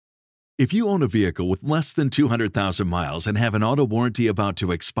If you own a vehicle with less than 200,000 miles and have an auto warranty about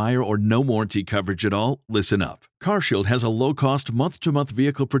to expire or no warranty coverage at all, listen up. CarShield has a low-cost month-to-month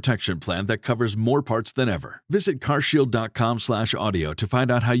vehicle protection plan that covers more parts than ever. Visit carshield.com/audio to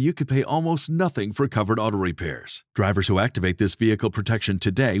find out how you could pay almost nothing for covered auto repairs. Drivers who activate this vehicle protection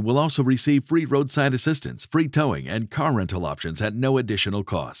today will also receive free roadside assistance, free towing, and car rental options at no additional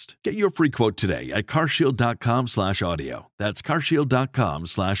cost. Get your free quote today at carshield.com/audio. That's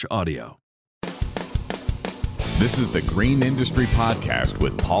carshield.com/audio. This is the Green Industry Podcast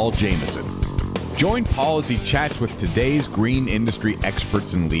with Paul Jameson. Join Paul as he chats with today's green industry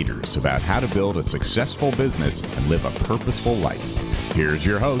experts and leaders about how to build a successful business and live a purposeful life. Here's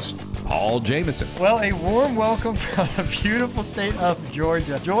your host, Paul Jameson. Well, a warm welcome from the beautiful state of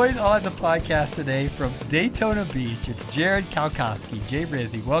Georgia. Joined on the podcast today from Daytona Beach, it's Jared Kalkowski. Jay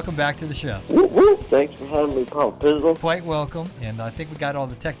Rizzi, welcome back to the show. Woo woo! Thanks for having me, Paul Pizzle. Quite welcome, and I think we got all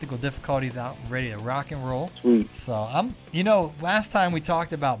the technical difficulties out and ready to rock and roll. Sweet. So last time we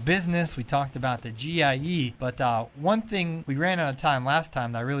talked about business, we talked about the GIE, but one thing we ran out of time last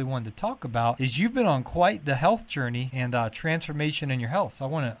time that I really wanted to talk about is you've been on quite the health journey and transformation in your health. So I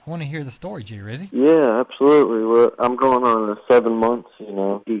want to hear the story, Jay Rizzi. Yeah, absolutely. Well, I'm going on 7 months,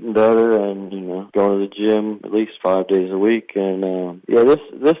 eating better and, going to the gym at least 5 days a week. And,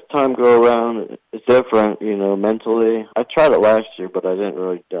 this time go around, it's different, mentally. I tried it last year, but I didn't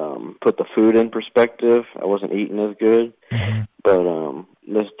really put the food in perspective. I wasn't eating as good. Mm-hmm. But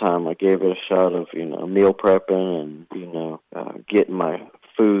this time I gave it a shot of, meal prepping and, getting my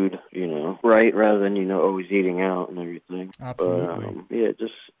food, right rather than, always eating out and everything. Absolutely. But, it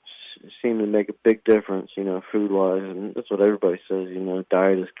just seemed to make a big difference, food-wise, and that's what everybody says,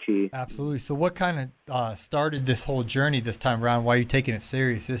 diet is key. Absolutely. So what kind of started this whole journey this time around? Why are you taking it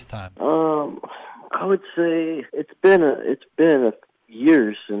serious this time? I would say it's been a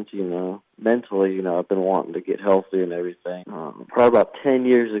years since, mentally, I've been wanting to get healthy and everything. Probably about 10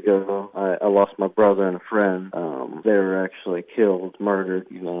 years ago, I lost my brother and a friend. They were actually killed, murdered,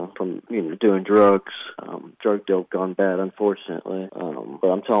 from, doing drugs. Drug deal gone bad, unfortunately. But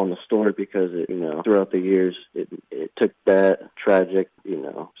I'm telling the story because, throughout the years, it took that tragic,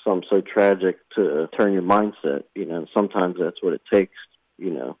 something so tragic to turn your mindset, and sometimes that's what it takes,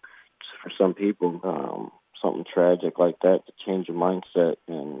 for some people. Something tragic like that to change your mindset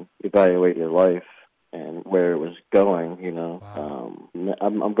and evaluate your life and where it was going, Wow.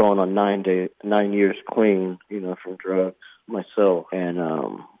 I'm going on 9 years clean, from drugs myself. And,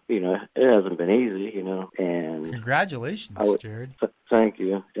 it hasn't been easy, and Congratulations, Jared. Thank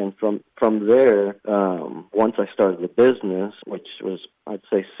you. And from there, once I started the business, which was, I'd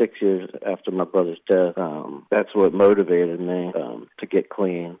say, 6 years after my brother's death, that's what motivated me to get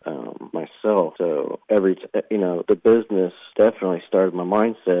clean myself. So the business definitely started my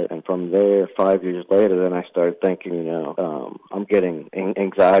mindset. And from there, 5 years later, then I started thinking, I'm getting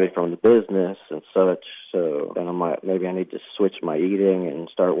anxiety from the business and such. So then maybe I need to switch my eating and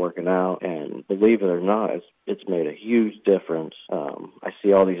start working out. And believe it or not, it's made a huge difference. I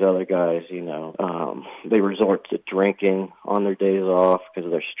see all these other guys, they resort to drinking on their days off because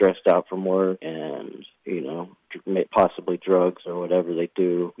they're stressed out from work and, possibly drugs or whatever they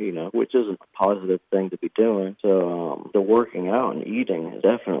do, which isn't a positive thing to be doing. So the working out and eating has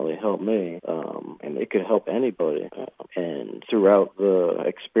definitely helped me, and it could help anybody. And throughout the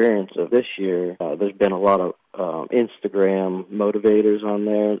experience of this year, there's been a lot of Instagram motivators on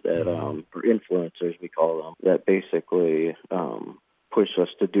there that, or influencers we call them, that basically push us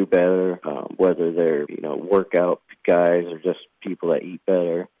to do better, whether they're, workout guys or just people that eat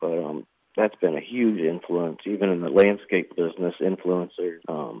better. But that's been a huge influence. Even in the landscape business, influencers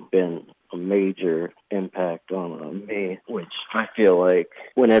been a major impact on me, which I feel like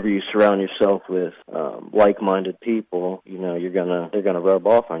whenever you surround yourself with like-minded people, they're gonna rub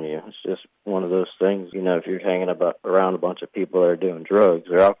off on you. It's just one of those things. If you're hanging around a bunch of people that are doing drugs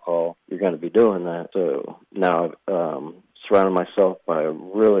or alcohol, you're going to be doing that. So now surrounded myself by a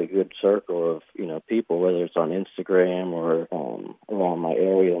really good circle of, people, whether it's on Instagram or around my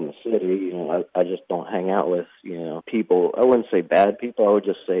area in the city. I just don't hang out with, people. I wouldn't say bad people. I would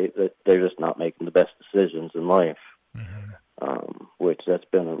just say that they're just not making the best decisions in life. Mm-hmm. Which that's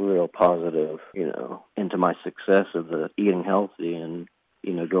been a real positive, into my success of the eating healthy and,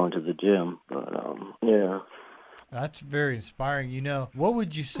 going to the gym. But, yeah. That's very inspiring. What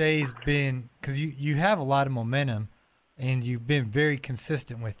would you say has been, because you have a lot of momentum, and you've been very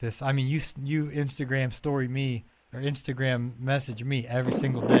consistent with this. I mean, you Instagram story me or Instagram message me every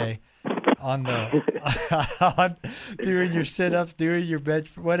single day. on doing your sit-ups, doing your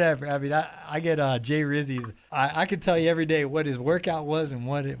bench, whatever. I mean, I get Jay Rizzi's. I can tell you every day what his workout was and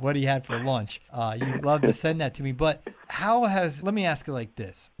what he had for lunch. You love to send that to me. But let me ask you like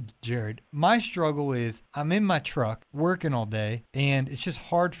this, Jared. My struggle is I'm in my truck working all day, and it's just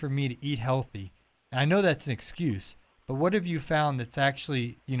hard for me to eat healthy. I know that's an excuse. But what have you found that's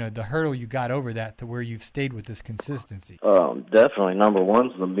actually, the hurdle you got over that to where you've stayed with this consistency? Definitely. Number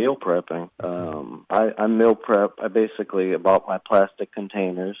one's the meal prepping. I meal prep. I basically bought my plastic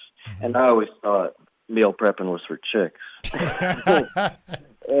containers, and I always thought meal prepping was for chicks. I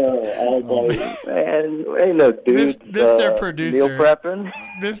was like, man, ain't no dude. Mr. Producer. Meal prepping.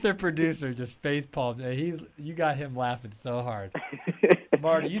 Mr. Producer just face palmed. You got him laughing so hard.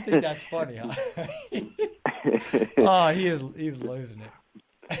 Marty, you think that's funny, huh? Oh, he's losing it.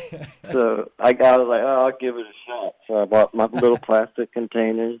 So I was like, I'll give it a shot. So I bought my little plastic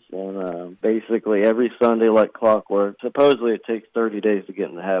containers, and basically every Sunday, like clockwork. Supposedly it takes 30 days to get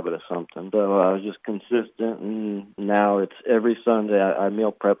in the habit of something. So I was just consistent, and now it's every Sunday I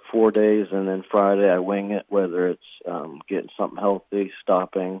meal prep 4 days, and then Friday I wing it, whether it's getting something healthy,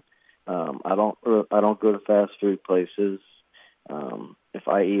 stopping. I don't go to fast food places. If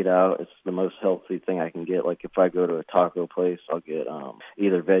I eat out, it's the most healthy thing I can get. Like if I go to a taco place, I'll get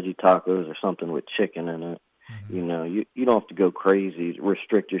either veggie tacos or something with chicken in it. Mm-hmm. You don't have to go crazy,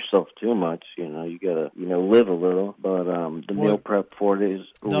 restrict yourself too much. You gotta live a little. But the meal prep 4 days.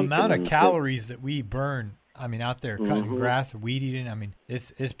 The amount of calories that we burn, out there cutting grass, weed eating,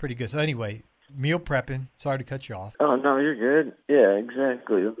 it's pretty good. So anyway, meal prepping. Sorry to cut you off. Oh no, you're good. Yeah,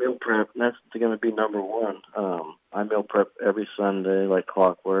 exactly. The meal prep. That's going to be number one. I meal prep every Sunday like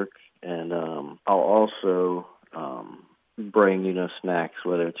clockwork, and I'll also bring snacks,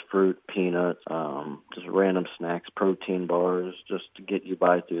 whether it's fruit, peanuts, just random snacks, protein bars, just to get you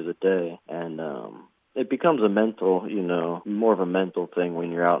by through the day. And it becomes a mental, more of a mental thing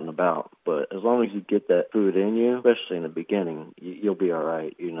when you're out and about. But as long as you get that food in you, especially in the beginning, you'll be all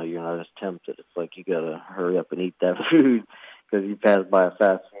right. You're not as tempted. It's like you got to hurry up and eat that food because you pass by a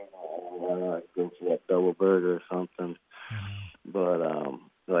fast food. Go for that double burger or something. But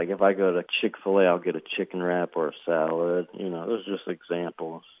like if I go to Chick-fil-A, I'll get a chicken wrap or a salad. Those are just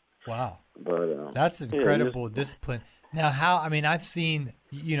examples. Wow. But that's incredible discipline. Now, I've seen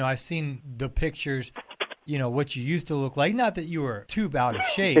the pictures, what you used to look like. Not that you were too out of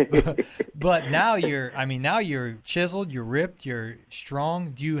shape, but now you're chiseled, you're ripped, you're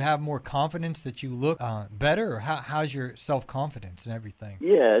strong. Do you have more confidence that you look better, or how's your self-confidence and everything?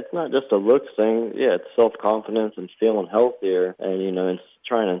 Yeah, it's not just a looks thing. Yeah, it's self-confidence and feeling healthier, and and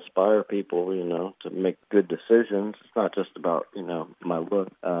trying to inspire people, to make good decisions. It's not just about my look.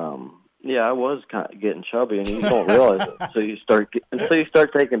 Yeah, I was kind of getting chubby, and you don't realize it until you start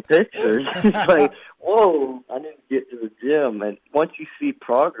taking pictures. It's like, whoa, I need to get to the gym. And once you see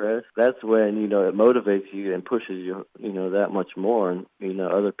progress, that's when it motivates you and pushes you, that much more. And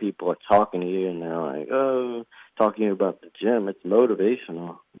other people are talking to you, and they're like, oh, talking to you about the gym. It's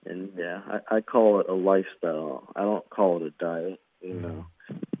motivational, and yeah, I call it a lifestyle. I don't call it a diet.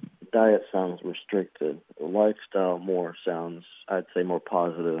 Diet sounds restricted. The lifestyle more sounds, I'd say, more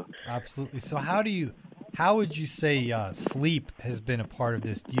positive. Absolutely. So how would you say sleep has been a part of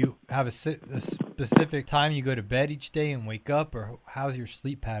this? Do you have a specific time you go to bed each day and wake up, or how's your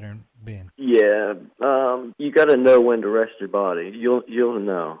sleep pattern been? Yeah, you got to know when to rest your body. You'll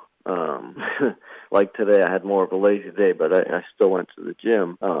know. Like today, I had more of a lazy day, but I still went to the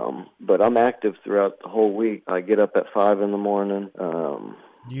gym. But I'm active throughout the whole week. I get up at 5 in the morning.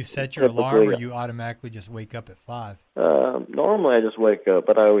 Do you set your alarm, or you automatically just wake up at 5? Normally I just wake up,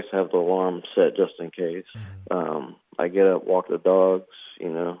 but I always have the alarm set just in case. Mm-hmm. I get up, walk the dogs,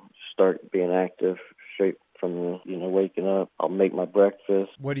 start being active straight from waking up. I'll make my breakfast.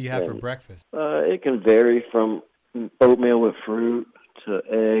 What do you have for breakfast? It can vary from oatmeal with fruit to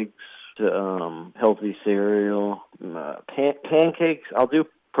eggs to healthy cereal, pancakes. I'll do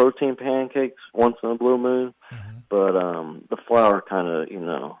protein pancakes once in a blue moon. Mm-hmm. But the flour kind of,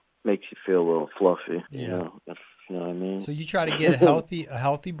 makes you feel a little fluffy, if you know what I mean. So you try to get a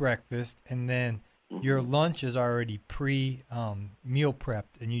healthy breakfast, and then your lunch is already meal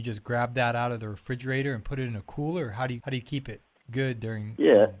prepped, and you just grab that out of the refrigerator and put it in a cooler. How do you keep it good during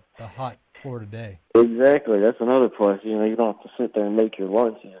the hot Florida day? Exactly. That's another plus. You don't have to sit there and make your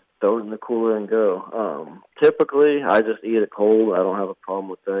lunch. You just throw it in the cooler and go. Typically, I just eat it cold. I don't have a problem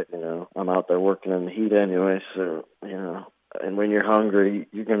with that. I'm out there working in the heat anyway, so, and when you're hungry,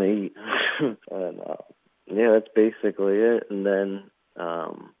 you're going to eat. And, that's basically it. And then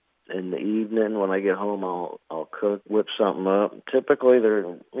in the evening when I get home, I'll cook, whip something up. Typically, they're,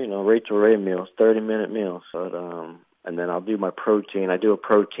 Rachel Ray meals, 30-minute meals. But and then I'll do my protein. I do a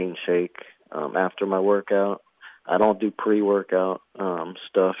protein shake after my workout. I don't do pre-workout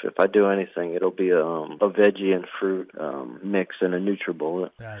stuff. If I do anything, it'll be a veggie and fruit mix and a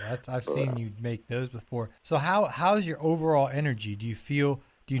NutriBullet. Yeah, I've seen you make those before. So how's your overall energy? Do you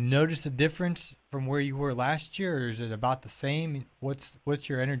notice a difference from where you were last year, or is it about the same? What's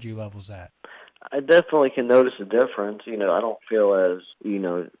your energy levels at? I definitely can notice a difference. I don't feel as,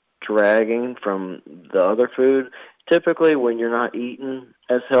 dragging from the other food. Typically, when you're not eating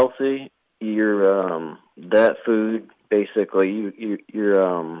as healthy, you're that food, basically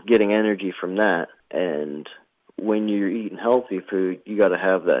you're getting energy from that. And when you're eating healthy food, you got to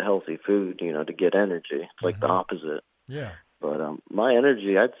have that healthy food, to get energy. It's like the opposite. Yeah. But my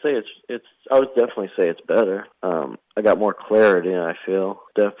energy, I'd say I would definitely say it's better. I got more clarity, I feel.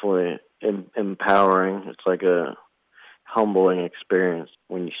 Definitely empowering. It's like a humbling experience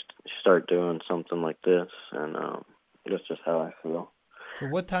when you start doing something like this, and that's just how I feel. So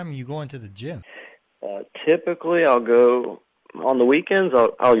what time are you going to the gym? Typically, I'll go on the weekends.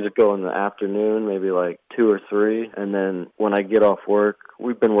 I'll just go in the afternoon, maybe like 2 or 3, and then when I get off work,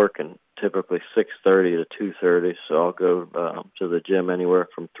 we've been working typically 6:30 to 2:30, so I'll go to the gym anywhere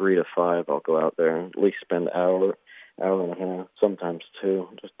from 3 to 5. I'll go out there and at least spend an hour and a half, sometimes 2.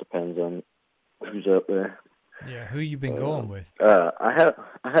 Just depends on who's up there. Yeah, who you been going with? I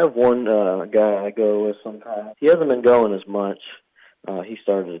have one guy I go with sometimes. He hasn't been going as much. He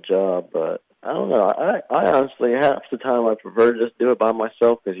started a job, but I don't know. I honestly, half the time I prefer to just do it by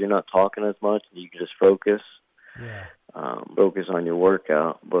myself because you're not talking as much and you can just focus. Yeah. Focus on your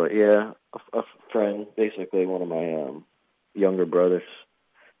workout. But yeah, a friend, basically one of my younger brother's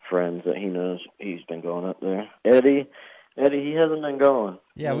friends that he knows, he's been going up there. Eddie, he hasn't been going.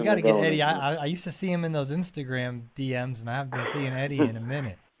 Yeah, we got to get Eddie. I used to see him in those Instagram DMs, and I haven't been seeing Eddie in a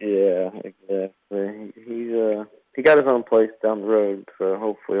minute. Yeah, exactly. He got his own place down the road, so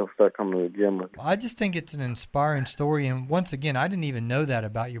hopefully he'll start coming to the gym with me. I just think it's an inspiring story, and once again, I didn't even know that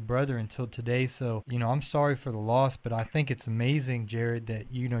about your brother until today, so, I'm sorry for the loss, but I think it's amazing, Jared, that,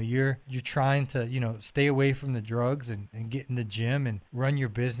 you're trying to, stay away from the drugs and get in the gym and run your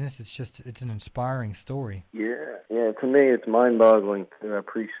business. It's an inspiring story. Yeah, to me, it's mind-boggling, too. I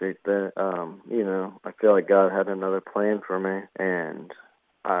appreciate that. I feel like God had another plan for me, and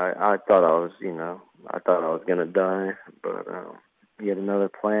I thought I was, going to die, but he had another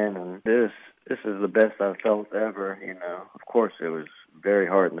plan, and this is the best I've felt ever, Of course, it was very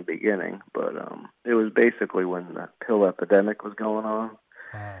hard in the beginning, but it was basically when the pill epidemic was going on.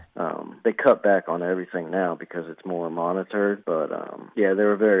 Wow. They cut back on everything now because it's more monitored, but they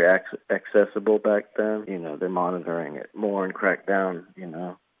were very accessible back then. They're monitoring it more and crack down,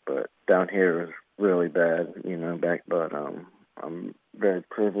 but down here it was really bad, but I'm very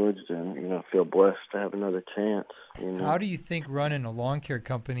privileged and, feel blessed to have another chance. How do you think running a lawn care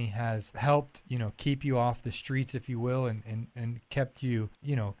company has helped, keep you off the streets, if you will, and kept you,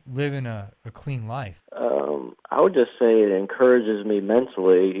 living a clean life? I would just say it encourages me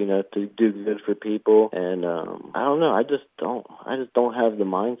mentally, to do good for people. And I don't know, I just don't have the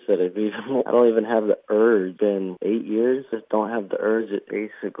mindset of I don't even have the urge. Been 8 years, just don't have the urge.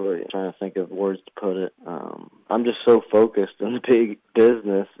 Basically, trying to think of words to put it. I'm just so focused in the big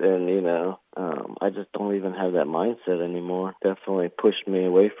business, and I just don't even have that mindset anymore. Definitely pushed me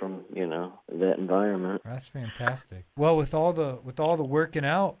away from that environment. That's fantastic. Well, with all the working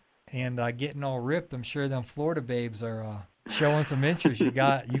out and getting all ripped, I'm sure them Florida babes are showing some interest. You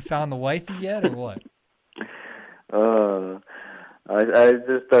found the wifey yet, or what? I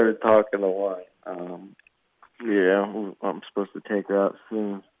just started talking to one. I'm supposed to take her out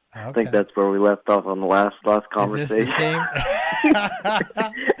soon. Okay. I think that's where we left off on the last conversation.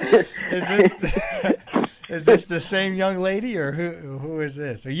 Is this the same young lady, or who is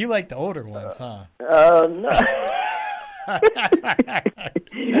this? Are you like the older ones, huh? No.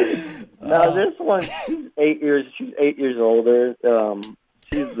 No, this one, she's 8 years older.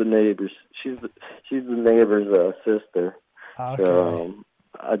 She's the neighbor's sister. Okay. So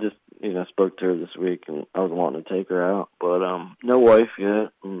I just spoke to her this week, and I was wanting to take her out, but no wife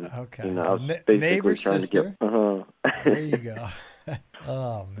yet. Okay. I was basically neighbor's trying sister. to get. There you go.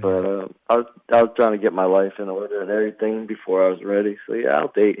 Oh man. But I was trying to get my life in order and everything before I was ready. So yeah,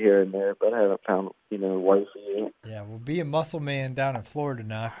 I'll date here and there, but I haven't found wife yet. Yeah, well, be a muscle man down in Florida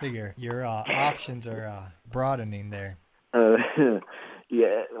now. I figure your options are broadening there.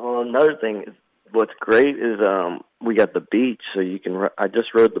 Yeah. Well, another thing is, what's great is we got the beach, so you can. I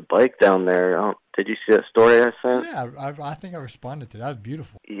just rode the bike down there. Did you see that story I sent? Yeah, I think I responded to that. That was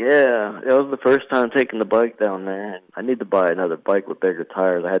beautiful. Yeah, it was the first time taking the bike down there, and I need to buy another bike with bigger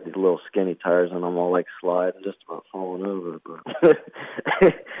tires. I had these little skinny tires, and I'm all like sliding, just about falling over. But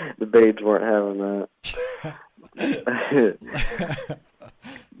the babes weren't having that.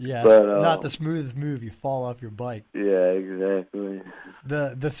 Yeah, but, not the smoothest move. You fall off your bike. Yeah, exactly.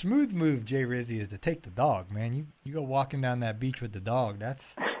 The smooth move, Jay Rizzy, is to take the dog, man. You go walking down that beach with the dog.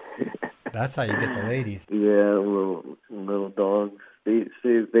 That's how you get the ladies. Yeah, little dogs.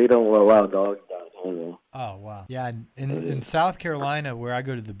 They don't allow dogs down here, though. Oh, wow. Yeah, in South Carolina, where I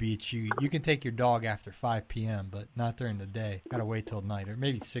go to the beach, you can take your dog after 5 p.m., but not during the day. Got to wait till night, or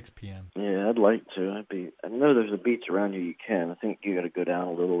maybe 6 p.m. Yeah, I'd like to. I know there's a beach around here you can. I think you got to go down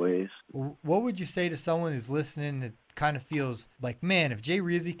a little ways. What would you say to someone who's listening that kind of feels like, man, if Jay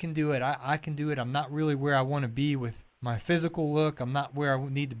Rizzy can do it, I can do it. I'm not really where I want to be with my physical look. I'm not where I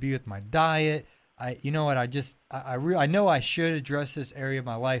need to be with my diet. You know what? I know I should address this area of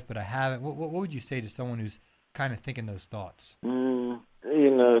my life, but I haven't. What would you say to someone who's kind of thinking those thoughts?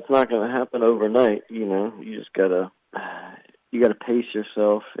 It's not going to happen overnight. You just gotta pace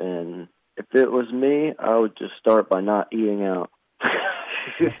yourself. And if it was me, I would just start by not eating out.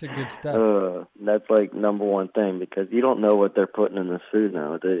 That's a good step. That's like number one thing, because you don't know what they're putting in this food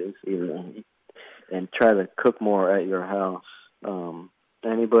nowadays. And try to cook more at your house.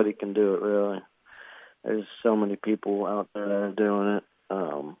 Anybody can do it, really. There's so many people out there that are doing it.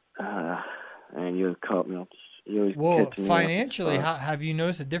 And you caught me up. Well, financially, have you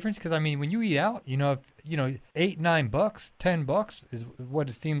noticed a difference? Because, I mean, when you eat out, if $8, $9, $10 is what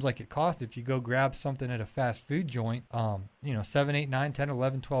it seems like it costs if you go grab something at a fast food joint. $7, $8, $9, $10,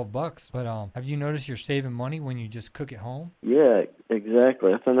 $11, $12. But have you noticed you're saving money when you just cook at home? Yeah,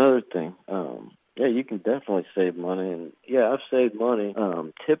 exactly. That's another thing. Yeah, you can definitely save money. And yeah, I've saved money.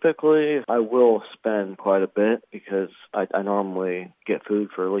 Typically, I will spend quite a bit because I normally get food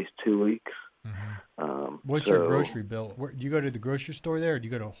for at least 2 weeks. Mm-hmm. What's your grocery bill? Do you go to the grocery store there, or do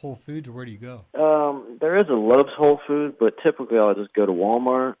you go to Whole Foods, or where do you go? There is a Love's Whole Foods, but typically I'll just go to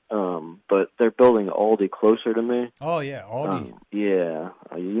Walmart. But they're building Aldi closer to me. Oh, yeah, Aldi. Yeah,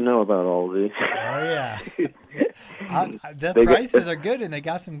 you know about Aldi. Oh, yeah. The prices are good, and they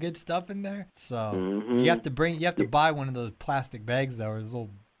got some good stuff in there. So you have to buy one of those plastic bags, though, or those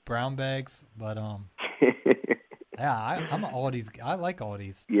little brown bags. But yeah, I'm an Aldi's. I like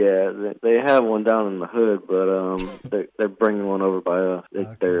Aldi's. Yeah, they have one down in the hood, but they're bringing one over by us.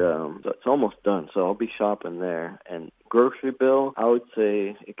 It's almost done, so I'll be shopping there. And grocery bill, I would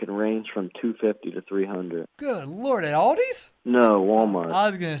say it can range from $250 to $300. Good Lord, at Aldi's? No, Walmart. I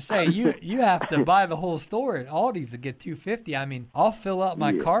was gonna say you have to buy the whole store at Aldi's to get $250. I mean, I'll fill up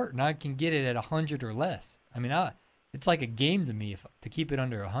my cart and I can get it at $100 or less. I mean, it's like a game to me to keep it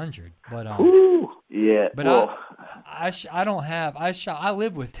under $100. But yeah. But well, I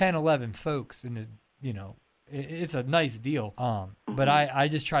live with 10, 11 folks, and it's a nice deal. But I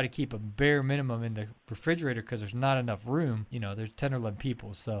just try to keep a bare minimum in the refrigerator because there's not enough room. There's 10 or 11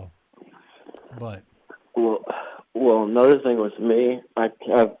 people, so. But. Well, another thing with me,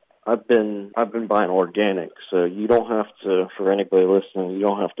 I've been buying organic, so you don't have to. For anybody listening, you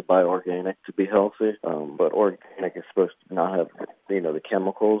don't have to buy organic to be healthy. But organic is supposed to not have, the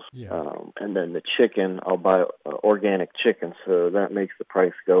chemicals. Yeah. And then the chicken, I'll buy organic chicken, so that makes the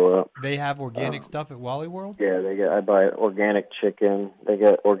price go up. They have organic stuff at Wally World? Yeah, I buy organic chicken. They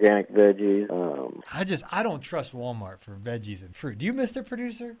got organic veggies. I don't trust Walmart for veggies and fruit. Do you, Mr.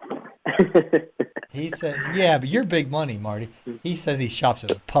 Producer? He said, yeah, but you're big money, Marty. He says he shops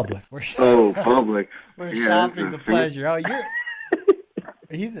at Publix. Publix. Where shopping's a pleasure. Oh,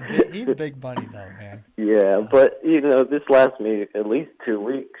 he's big money, though, man. Yeah, but, this lasts me at least 2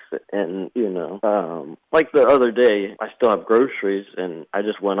 weeks. And, like the other day, I still have groceries, and I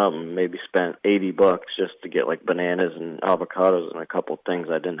just went up and maybe spent $80 just to get, like, bananas and avocados and a couple things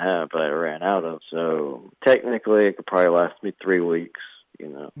I didn't have that I ran out of. So, technically, it could probably last me 3 weeks.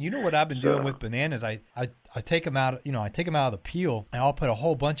 You know what I've been doing with bananas? I take them out. I take them out of the peel, and I'll put a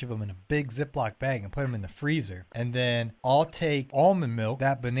whole bunch of them in a big Ziploc bag and put them in the freezer. And then I'll take almond milk,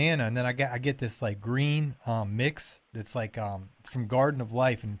 that banana, and then I get this like green mix that's like it's from Garden of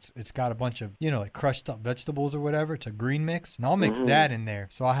Life, and it's got a bunch of like crushed up vegetables or whatever. It's a green mix, and I'll mix that in there.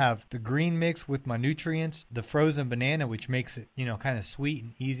 So I have the green mix with my nutrients, the frozen banana, which makes it kind of sweet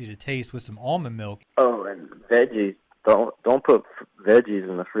and easy to taste, with some almond milk. Oh, and veggies. Don't put veggies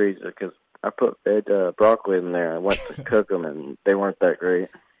in the freezer, because I put broccoli in there. I went to cook them, and they weren't that great.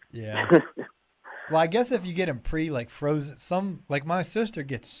 Yeah. Well, I guess if you get them like frozen, like my sister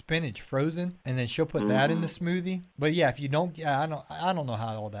gets spinach frozen, and then she'll put that in the smoothie. But yeah, if you don't, I don't know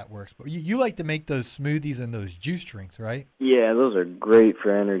how all that works. But you like to make those smoothies and those juice drinks, right? Yeah, those are great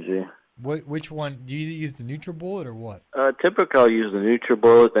for energy. Which one do you use, the NutriBullet or what? Typically, I'll use the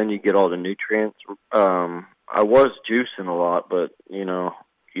NutriBullet. Then you get all the nutrients. I was juicing a lot, but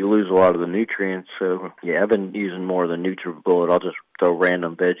you lose a lot of the nutrients. So yeah, I've been using more of the NutriBullet. I'll just throw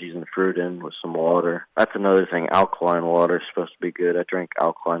random veggies and fruit in with some water. That's another thing. Alkaline water is supposed to be good. I drink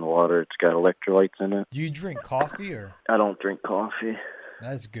alkaline water. It's got electrolytes in it. Do you drink coffee or? I don't drink coffee.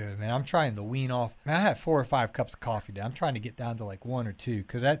 That's good, man. I'm trying to wean off. Man, I have 4 or 5 cups of coffee today. I'm trying to get down to like 1 or 2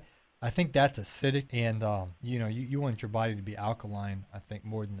 because I think that's acidic, and you want your body to be alkaline, I think,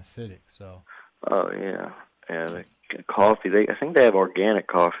 more than acidic. So. Oh yeah. The coffee. I think they have organic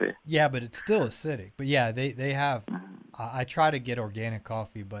coffee. Yeah, but it's still acidic. But yeah, they have. I try to get organic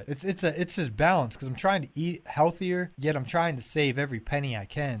coffee, but it's just balance because I'm trying to eat healthier, yet I'm trying to save every penny I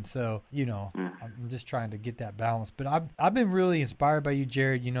can. So I'm just trying to get that balance. But I've been really inspired by you,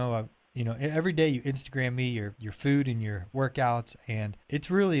 Jared. Every day you Instagram me your food and your workouts, and it's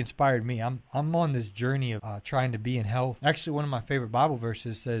really inspired me. I'm on this journey of trying to be in health. Actually, one of my favorite Bible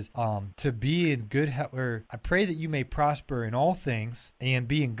verses says, to be in good health, or I pray that you may prosper in all things and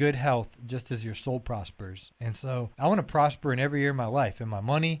be in good health just as your soul prospers. And so I want to prosper in every area of my life, in my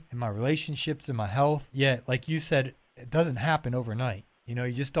money, in my relationships, in my health. Yet, like you said, it doesn't happen overnight. You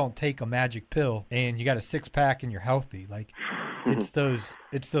just don't take a magic pill and you got a 6-pack and you're healthy. Like, it's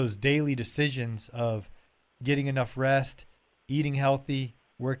those daily decisions of getting enough rest, eating healthy,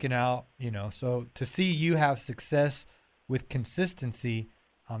 working out, So to see you have success with consistency,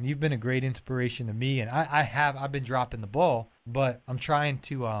 you've been a great inspiration to me, and I've been dropping the ball, but I'm trying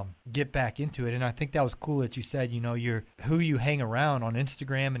to get back into it. And I think that was cool that you said, who you hang around on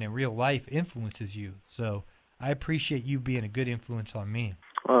Instagram and in real life influences you. So I appreciate you being a good influence on me.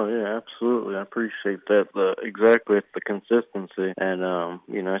 Oh yeah, absolutely. I appreciate that. It's the consistency, and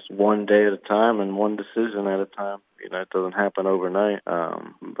it's one day at a time and one decision at a time. It doesn't happen overnight.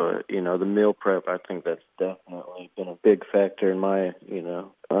 But the meal prep, I think that's definitely been a big factor in my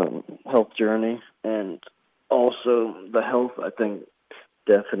health journey, and also the health. I think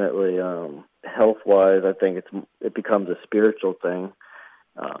definitely health-wise, I think it becomes a spiritual thing.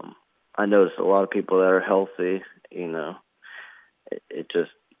 I notice a lot of people that are healthy, it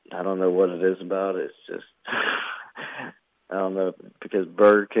just, I don't know what it is about it. It's just, I don't know, because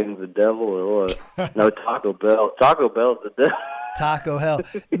Burger King's the devil or what? No, Taco Bell. Taco Bell's the devil. Taco hell.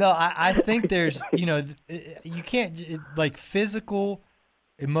 No, I think there's, you can't, like physical,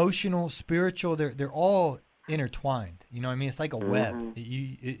 emotional, spiritual, they're all intertwined. You know what I mean? It's like a web.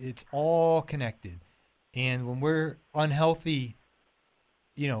 It's all connected. And when we're unhealthy,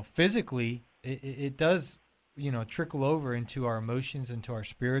 physically, it does, trickle over into our emotions, into our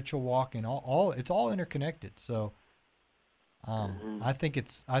spiritual walk, and it's all interconnected. So, I think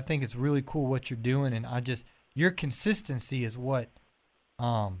it's really cool what you're doing, and your consistency is what,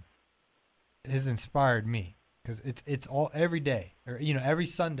 has inspired me, because it's all every day, or every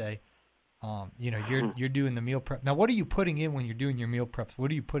Sunday, you're doing the meal prep. Now, what are you putting in when you're doing your meal preps?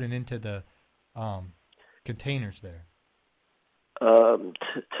 What are you putting into the containers there?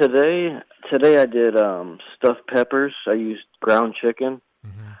 Today I did stuffed peppers. I used ground chicken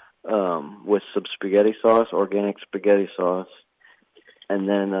with some spaghetti sauce, organic spaghetti sauce, and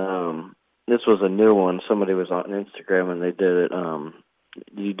then this was a new one. Somebody was on Instagram and they did it.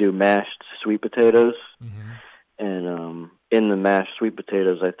 You do mashed sweet potatoes, and in the mashed sweet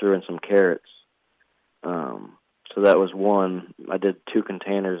potatoes I threw in some carrots. So that was one. I did 2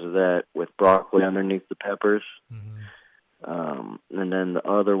 containers of that with broccoli underneath the peppers. And then the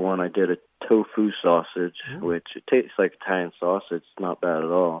other one, I did a tofu sausage, which it tastes like Italian sausage. It's not bad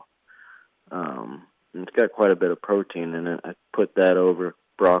at all. And it's got quite a bit of protein in it. I put that over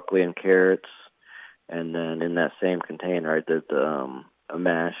broccoli and carrots, and then in that same container, I did the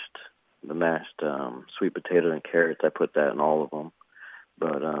mashed sweet potato and carrots. I put that in all of them.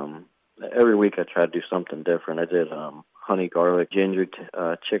 But every week I try to do something different. I did honey garlic ginger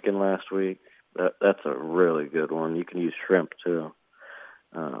chicken last week. That's a really good one. You can use shrimp too.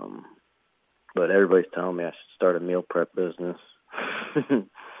 But everybody's telling me I should start a meal prep business.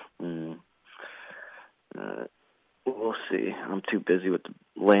 We'll see. I'm too busy with the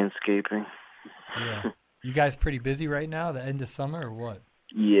landscaping. Yeah. You guys pretty busy right now, the end of summer, or what?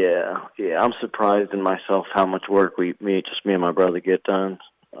 Yeah. I'm surprised in myself how much work me and my brother get done.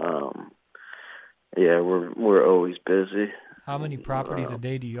 We're always busy. How many properties a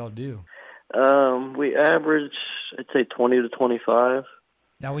day do y'all do? We average, I'd say 20 to 25.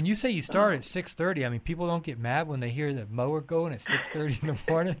 Now, when you say you start at 6:30, I mean, people don't get mad when they hear the mower going at 6:30 in the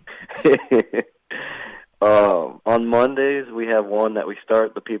morning? On Mondays, we have one that we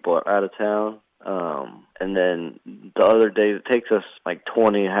start. The people are out of town. And then the other days, it takes us like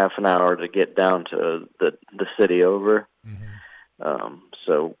half an hour to get down to the city over. Mm-hmm.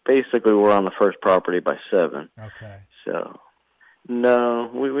 So basically, we're on the first property by 7. Okay. So,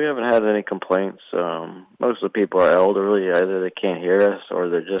 no, we haven't had any complaints. Most of the people are elderly. Either they can't hear us or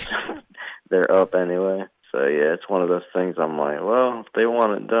they're just they're up anyway. So, yeah, it's one of those things I'm like, well, if they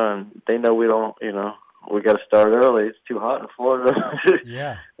want it done, they know we don't, we got to start early. It's too hot in Florida.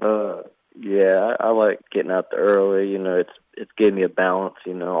 Yeah. Yeah, I like getting out there early. It's gave me a balance,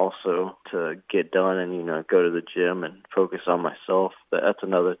 also to get done and, go to the gym and focus on myself. That's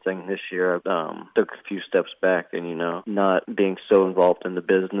another thing this year. I took a few steps back and, not being so involved in the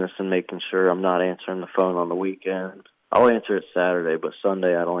business and making sure I'm not answering the phone on the weekend. I'll answer it Saturday, but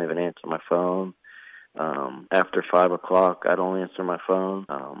Sunday I don't even answer my phone. After 5 o'clock, I don't answer my phone.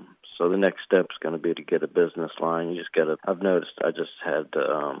 So the next step is going to be to get a business line. I've noticed I just had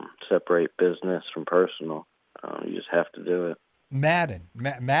to separate business from personal. You just have to do it. Madden.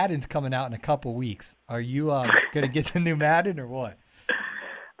 Madden's coming out in a couple weeks. Are you going to get the new Madden or what?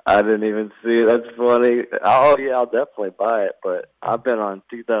 I didn't even see it. That's funny. Oh, yeah, I'll definitely buy it. But I've been on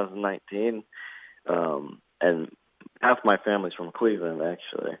 2019, and half my family's from Cleveland,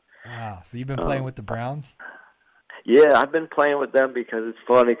 actually. Wow. So you've been playing with the Browns? Yeah, I've been playing with them because it's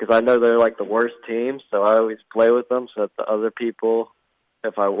funny because I know they're like the worst team, so I always play with them so that the other people,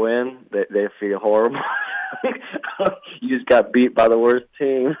 if I win, they feel horrible. You just got beat by the worst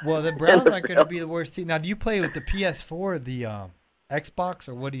team. Well, the Browns aren't going to be the worst team. Now, do you play with the PS4, the Xbox,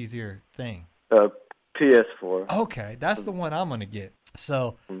 or what is your thing? PS4. Okay, that's the one I'm going to get.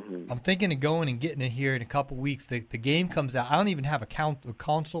 So I'm thinking of going and getting it here in a couple weeks. The game comes out. I don't even have a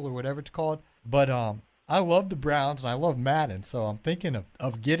console or whatever it's called, but I love the Browns and I love Madden, so I'm thinking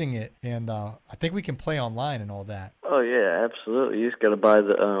of getting it, and I think we can play online and all that. Oh yeah, absolutely. You just got to buy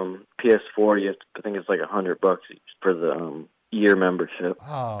the PS4. I think it's like $100 for the year membership.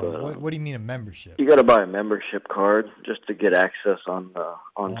 Oh, but, what do you mean a membership? You got to buy a membership card just to get access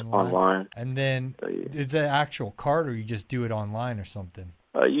online. And then is that an actual card, or you just do it online or something?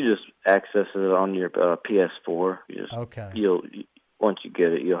 You just access it on your PS4. Okay. Once you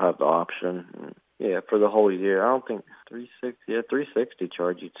get it, you'll have the option. Yeah, for the whole year. I don't think 360. Yeah, 360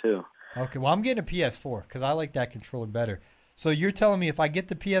 charge you too. Okay, well, I'm getting a PS4 because I like that controller better. So you're telling me if I get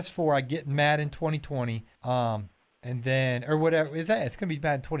the PS4, I get Madden 2020, and then, or whatever, it's going to be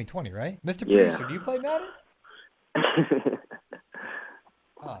Madden 2020, right? Mr. Producer, do you play Madden?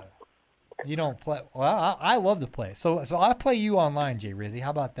 You don't play? Well, I love to play. So I play you online, Jay Rizzy. How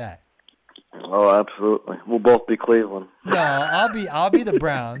about that? Oh, absolutely. We'll both be Cleveland. No, I'll be the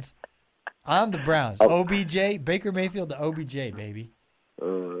Browns. I'm the Browns. OBJ, Baker Mayfield to OBJ, baby.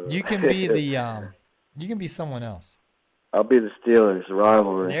 You can be you can be someone else. I'll be the Steelers,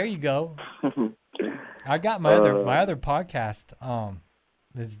 rivalry. There you go. I got my other podcast.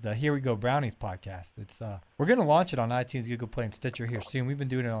 It's the Here We Go Brownies podcast. It's we're gonna launch it on iTunes, Google Play, and Stitcher here soon. We've been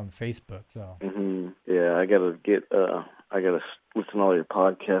doing it on Facebook. So. Yeah, I gotta listen to all your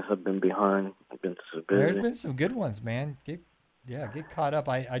podcasts. I've been behind. I've been so busy. There's been some good ones, man. Get caught up.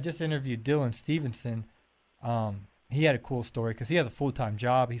 I just interviewed Dylan Stevenson. He had a cool story because he has a full-time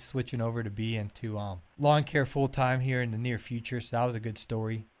job. He's switching over to be into lawn care full-time here in the near future, so that was a good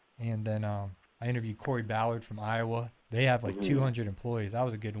story. And then I interviewed Corey Ballard from Iowa. They have like 200 employees. That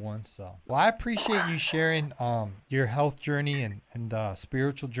was a good one. So, well, I appreciate you sharing your health journey and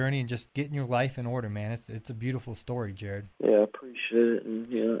spiritual journey and just getting your life in order, man. It's a beautiful story, Jared. Yeah, I appreciate it. And,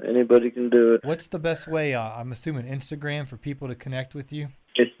 anybody can do it. What's the best way? I'm assuming Instagram for people to connect with you?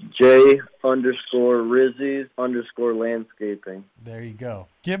 It's J_Rizzies_landscaping. There you go.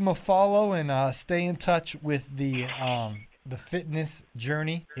 Give them a follow and stay in touch with the fitness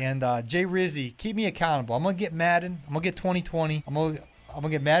journey. And Jay Rizzy, keep me accountable. I'm gonna get Madden. I'm gonna get 2020. I'm gonna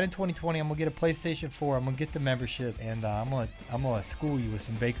get Madden 2020. I'm gonna get a PlayStation 4. I'm gonna get the membership, and I'm gonna school you with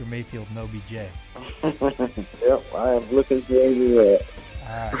some Baker Mayfield and OBJ. Yep, I am looking forward to that.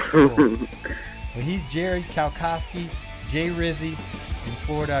 All right, cool. Well, he's Jared Kalkowski, Jay Rizzy in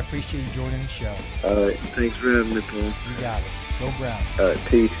Florida. I appreciate you joining the show. All right, thanks for having me, Paul. You got it. Go Browns. All right,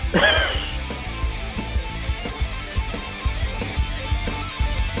 peace.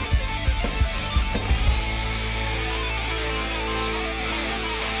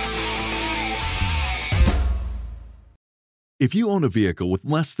 If you own a vehicle with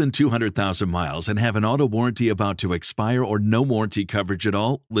less than 200,000 miles and have an auto warranty about to expire or no warranty coverage at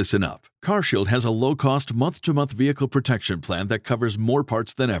all, listen up. CarShield has a low-cost month-to-month vehicle protection plan that covers more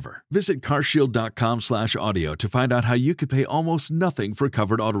parts than ever. Visit carshield.com/audio to find out how you could pay almost nothing for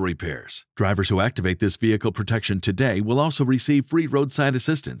covered auto repairs. Drivers who activate this vehicle protection today will also receive free roadside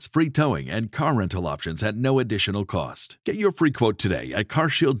assistance, free towing, and car rental options at no additional cost. Get your free quote today at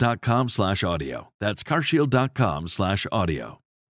carshield.com/audio. That's carshield.com/audio.